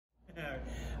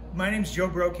My name's Joe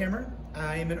Broghammer.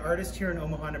 I am an artist here in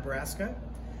Omaha, Nebraska.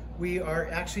 We are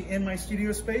actually in my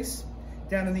studio space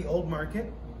down in the Old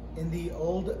Market in the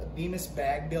old Bemis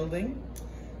Bag building.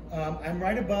 I'm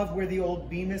right above where the old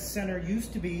Bemis Center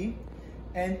used to be.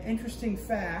 An interesting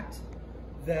fact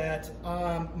that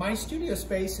my studio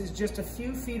space is just a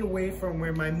few feet away from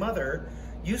where my mother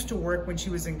used to work when she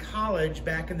was in college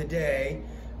back in the day.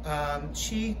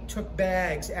 She took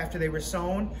bags after they were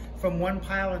sewn from one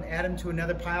pile and added them to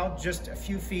another pile just a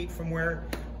few feet from where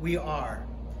we are.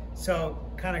 So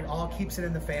kind of all keeps it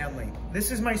in the family.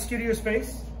 This is my studio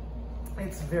space.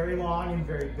 It's very long and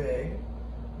very big,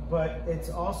 but it's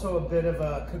also a bit of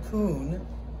a cocoon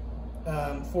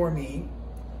for me.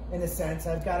 In a sense,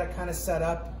 I've got it kind of set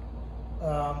up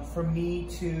for me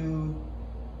to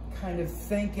kind of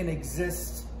think and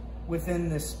exist within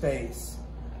this space.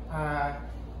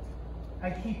 I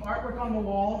keep artwork on the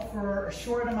wall for a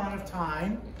short amount of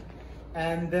time,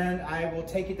 and then I will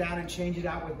take it down and change it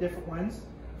out with different ones.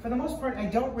 For the most part, I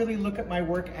don't really look at my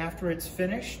work after it's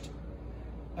finished.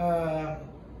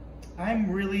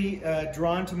 I'm really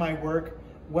drawn to my work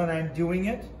when I'm doing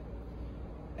it.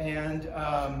 And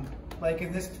like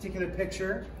in this particular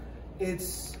picture,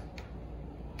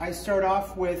 I start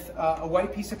off with a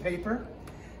white piece of paper,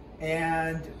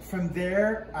 and from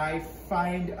there I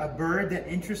find a bird that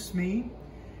interests me,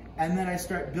 and then I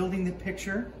start building the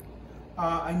picture.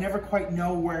 I never quite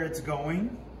know where it's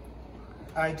going.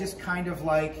 I just kind of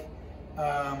like,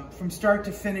 from start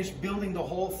to finish, building the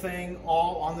whole thing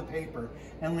all on the paper,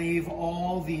 and leave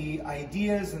all the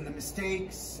ideas and the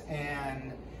mistakes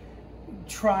and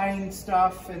trying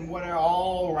stuff and what are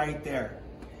all right there.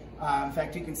 In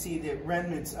fact, you can see the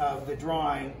remnants of the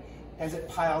drawing as it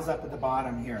piles up at the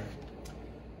bottom here.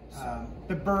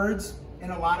 The birds,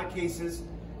 in a lot of cases,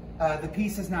 the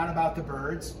piece is not about the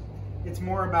birds. It's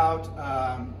more about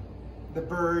the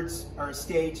birds are a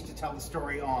stage to tell the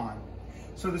story on.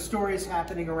 So the story is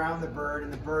happening around the bird,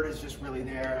 and the bird is just really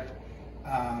there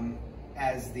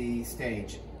as the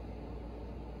stage.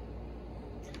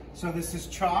 So this is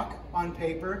chalk on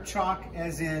paper, chalk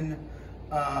as in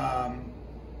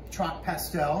chalk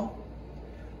pastel.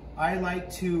 I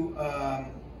like to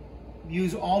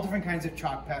use all different kinds of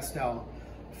chalk pastel,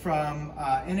 from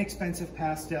inexpensive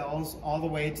pastels all the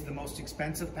way to the most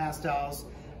expensive pastels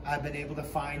I've been able to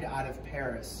find out of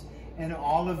Paris. And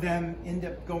all of them end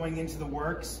up going into the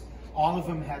works. All of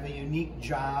them have a unique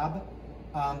job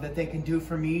that they can do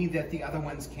for me that the other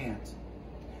ones can't.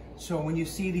 So when you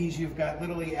see these, you've got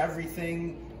literally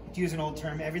everything, to use an old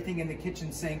term, everything in the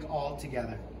kitchen sink all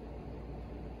together.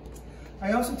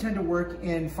 I also tend to work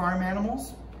in farm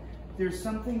animals. There's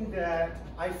something that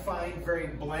I find very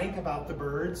blank about the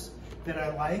birds that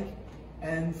I like,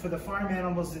 and for the farm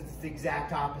animals, it's the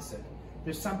exact opposite.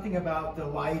 There's something about the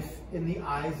life in the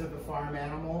eyes of the farm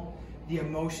animal, the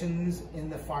emotions in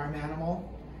the farm animal,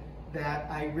 that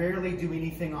I rarely do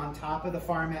anything on top of the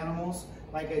farm animals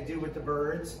like I do with the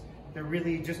birds. They're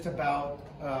really just about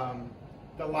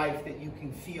the life that you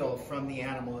can feel from the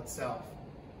animal itself.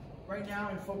 Right now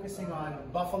I'm focusing on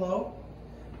buffalo.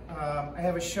 I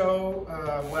have a show,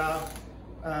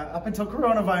 up until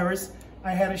coronavirus,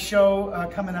 I had a show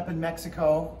coming up in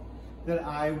Mexico that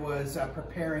I was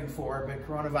preparing for, but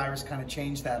coronavirus kind of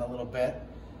changed that a little bit.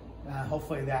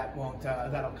 Hopefully that won't,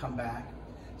 that'll come back.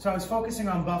 So I was focusing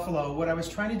on buffalo. What I was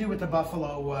trying to do with the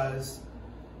buffalo was,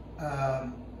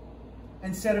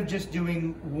 instead of just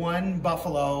doing one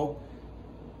buffalo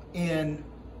in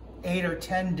 8 or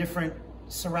 10 different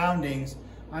surroundings,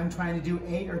 I'm trying to do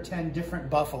 8 or 10 different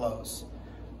buffaloes,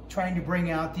 trying to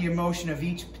bring out the emotion of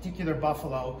each particular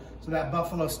buffalo so that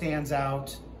buffalo stands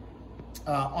out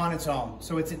on its own.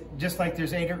 So it's just like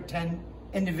there's 8 or 10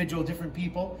 individual different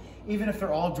people, even if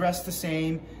they're all dressed the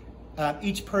same,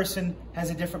 each person has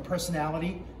a different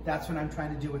personality. That's what I'm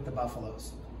trying to do with the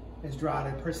buffaloes, is draw out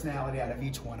a personality out of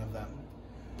each one of them.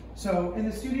 So in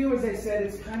the studio, as I said,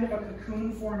 it's kind of a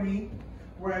cocoon for me,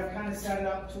 where I've kind of set it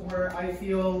up to where I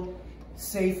feel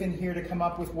safe in here to come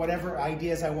up with whatever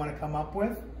ideas I want to come up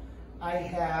with. I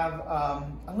have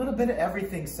a little bit of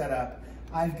everything set up.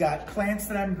 I've got plants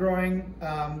that I'm growing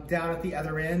down at the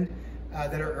other end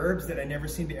that are herbs that I never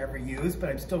seem to ever use, but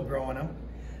I'm still growing them.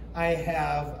 I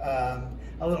have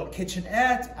a little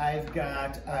kitchenette. I've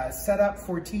got set up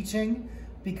for teaching.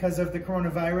 Because of the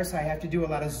coronavirus, I have to do a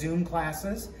lot of Zoom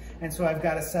classes, and so I've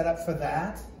got a set up for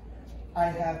that. I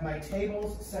have my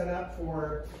tables set up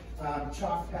for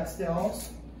chalk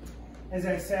pastels. As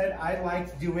I said, I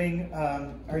like doing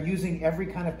or using every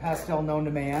kind of pastel known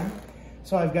to man.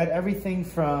 So I've got everything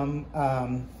from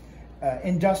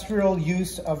industrial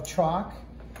use of chalk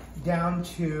down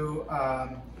to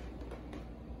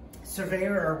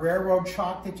surveyor or railroad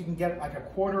chalk that you can get like a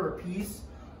quarter a piece,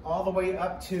 all the way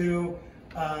up to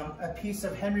a piece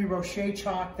of Henry Rocher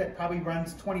chalk that probably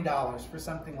runs $20 for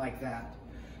something like that.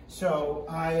 So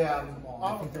I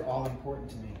think they're all important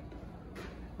to me.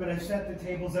 But I set the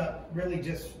tables up really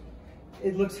just,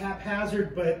 it looks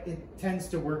haphazard, but it tends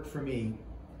to work for me,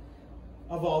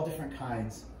 of all different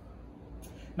kinds.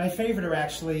 My favorite are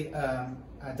actually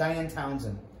Diane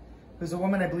Townsend, who's a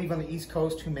woman, I believe, on the East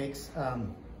Coast who makes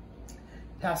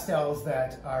pastels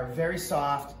that are very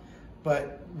soft,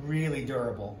 but really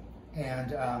durable.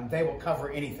 And they will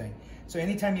cover anything. So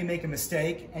anytime you make a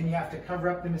mistake and you have to cover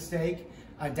up the mistake,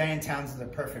 Diane Townsend are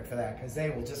perfect for that, because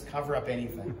they will just cover up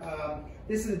anything.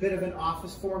 This is a bit of an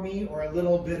office for me, or a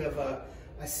little bit of a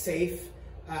safe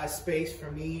space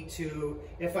for me to,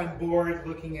 if I'm bored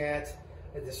looking at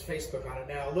this Facebook on it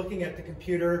now, looking at the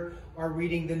computer or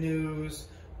reading the news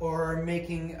or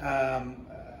making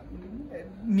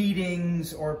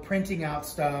meetings or printing out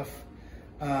stuff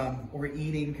or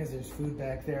eating because there's food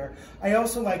back there. I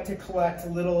also like to collect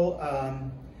little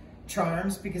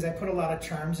charms, because I put a lot of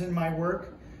charms in my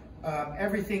work.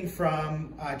 Everything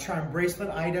from charm bracelet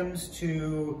items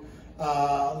to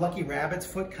Lucky Rabbit's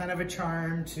foot kind of a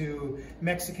charm, to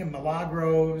Mexican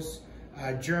milagros,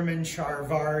 German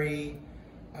charivari,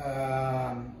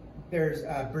 there's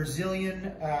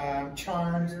Brazilian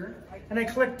charms, and I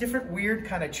collect different weird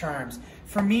kind of charms.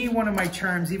 For me, one of my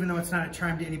charms, even though it's not a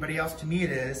charm to anybody else, to me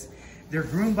it is, they're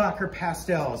Grumbacher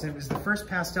pastels. And it was the first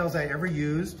pastels I ever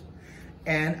used,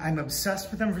 and I'm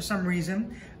obsessed with them for some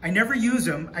reason. I never use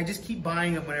them, I just keep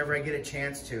buying them whenever I get a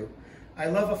chance to. I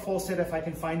love a full set if I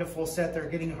can find a full set. They're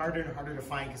getting harder and harder to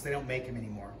find because they don't make them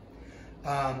anymore.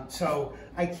 So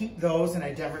I keep those, and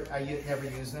I never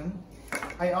use them.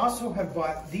 I also have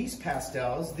bought these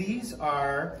pastels. These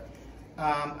are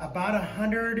about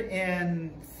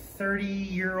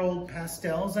 130-year-old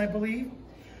pastels, I believe.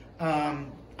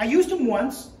 I used them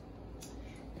once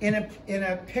in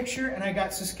a picture, and I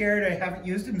got so scared I haven't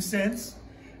used them since.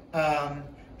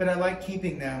 But I like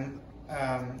keeping them,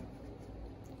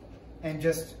 and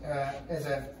just as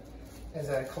a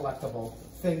collectible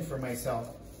thing for myself.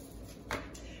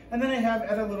 And then I have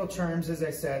other little charms, as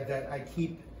I said, that I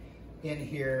keep in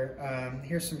here.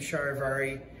 Here's some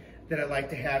charivari that I like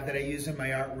to have that I use in my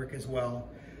artwork as well.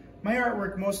 My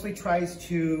artwork mostly tries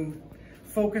to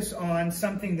focus on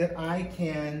something that I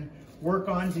can work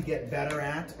on to get better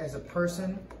at as a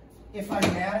person. If I'm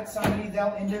mad at somebody,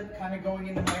 they'll end up kind of going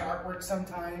into my artwork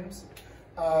sometimes.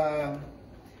 But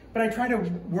I try to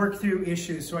work through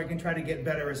issues so I can try to get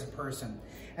better as a person.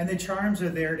 And the charms are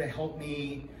there to help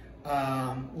me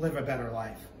live a better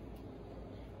life.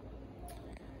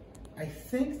 I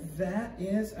think that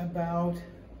is about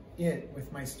it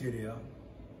with my studio.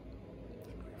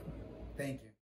 Thank you.